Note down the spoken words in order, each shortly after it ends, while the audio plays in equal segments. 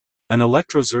An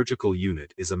electrosurgical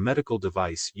unit is a medical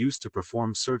device used to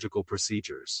perform surgical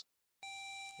procedures.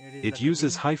 It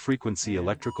uses high-frequency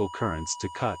electrical currents to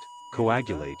cut,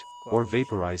 coagulate, or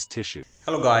vaporize tissue.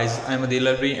 Hello guys, I am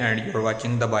Diathermy and you are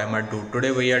watching the Biomed Dude.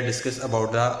 Today we are discuss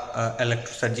about the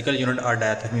electrosurgical unit or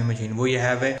diathermy machine. We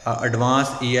have a Advance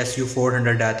ESU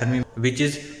 400 diathermy which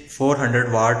is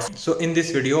 400 watts. So in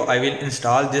this video I will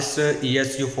install this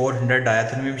ESU 400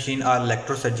 diathermy machine or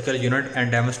electrosurgical unit and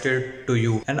demonstrate to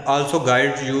you, and also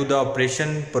guide you the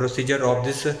operation procedure of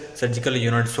this surgical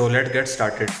unit. So let's get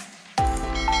started.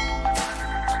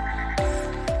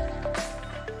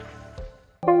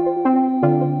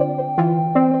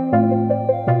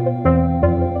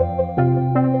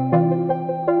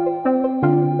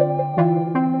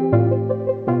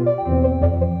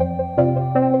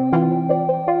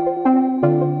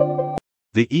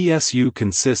 The ESU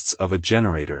consists of a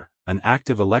generator, an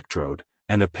active electrode,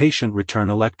 and a patient return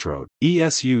electrode.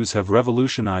 ESUs have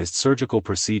revolutionized surgical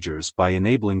procedures by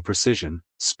enabling precision,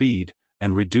 speed,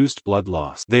 and reduced blood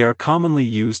loss. They are commonly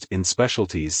used in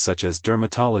specialties such as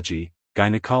dermatology,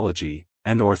 gynecology,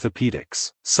 and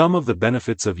orthopedics. Some of the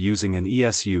benefits of using an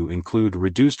ESU include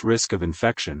reduced risk of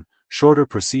infection, shorter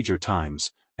procedure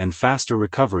times, and faster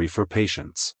recovery for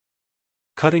patients.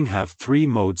 Cutting have 3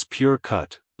 modes: pure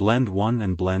cut, blend 1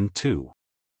 and blend 2.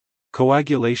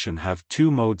 Coagulation have 2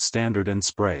 modes: standard and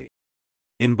spray.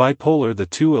 In bipolar, the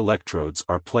 2 electrodes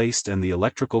are placed and the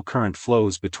electrical current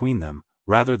flows between them,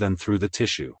 rather than through the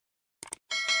tissue.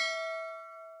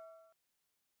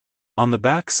 On the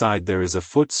back side there is a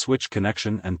foot switch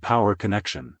connection and power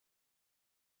connection.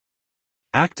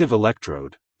 Active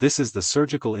electrode: this is the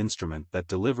surgical instrument that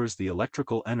delivers the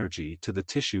electrical energy to the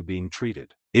tissue being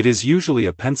treated. It is usually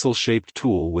a pencil-shaped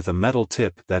tool with a metal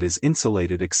tip that is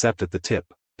insulated except at the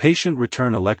tip. Patient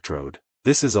return electrode: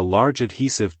 this is a large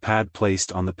adhesive pad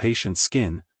placed on the patient's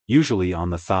skin, usually on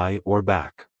the thigh or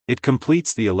back. It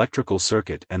completes the electrical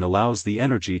circuit and allows the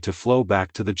energy to flow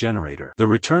back to the generator. The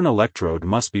return electrode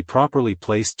must be properly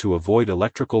placed to avoid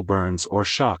electrical burns or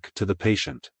shock to the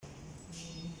patient.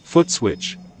 Foot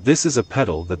switch: this is a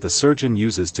pedal that the surgeon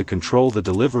uses to control the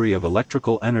delivery of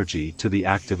electrical energy to the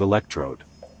active electrode.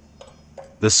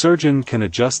 The surgeon can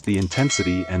adjust the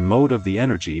intensity and mode of the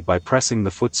energy by pressing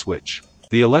the foot switch.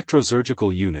 The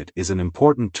electrosurgical unit is an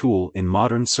important tool in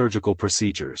modern surgical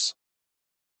procedures.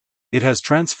 It has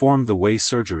transformed the way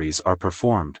surgeries are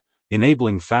performed,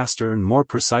 enabling faster and more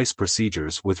precise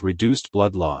procedures with reduced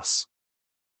blood loss.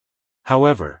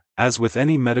 However, as with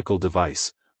any medical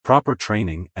device, proper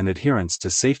training and adherence to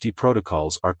safety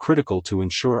protocols are critical to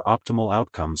ensure optimal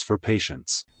outcomes for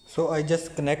patients. So I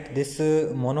just connect this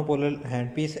monopolar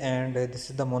handpiece, and this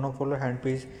is the monopolar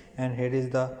handpiece, and here is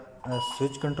the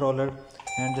switch controller,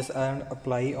 and just I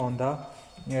apply on the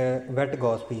wet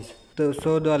gauze piece.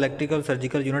 So the electrical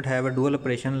surgical unit have a dual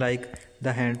operation like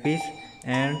the handpiece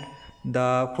and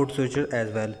the foot switcher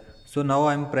as well. So now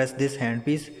I'm press this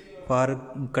handpiece for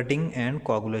cutting and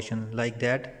coagulation like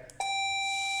that.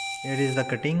 Here is the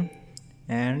cutting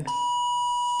and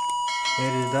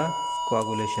here is the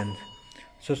coagulation.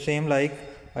 So same like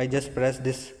I just press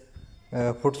this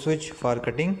foot switch for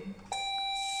cutting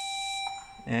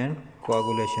and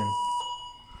coagulation.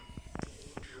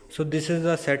 So this is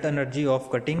the set energy of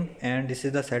cutting and this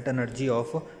is the set energy of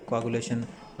coagulation.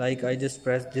 Like I just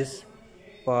press this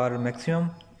for maximum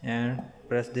and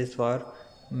press this for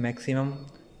maximum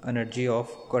energy of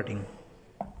cutting.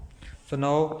 So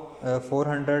now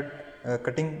 400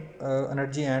 cutting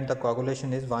energy and the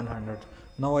coagulation is 100.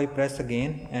 Now I press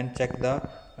again and check the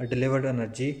delivered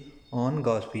energy on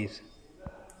gauze piece.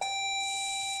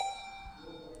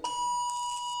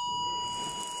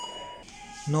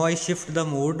 Now I shift the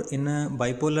mode in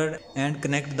bipolar and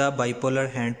connect the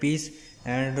bipolar handpiece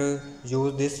and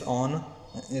use this on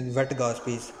wet gauze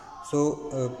piece.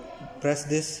 So press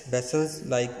this vessels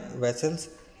like vessels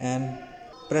and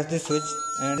press the switch,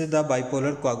 and this is the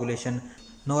bipolar coagulation.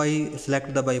 Now I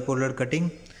select the bipolar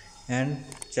cutting and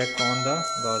check on the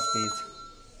gauze piece.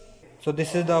 So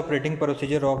this is the operating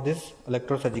procedure of this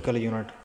electrosurgical unit.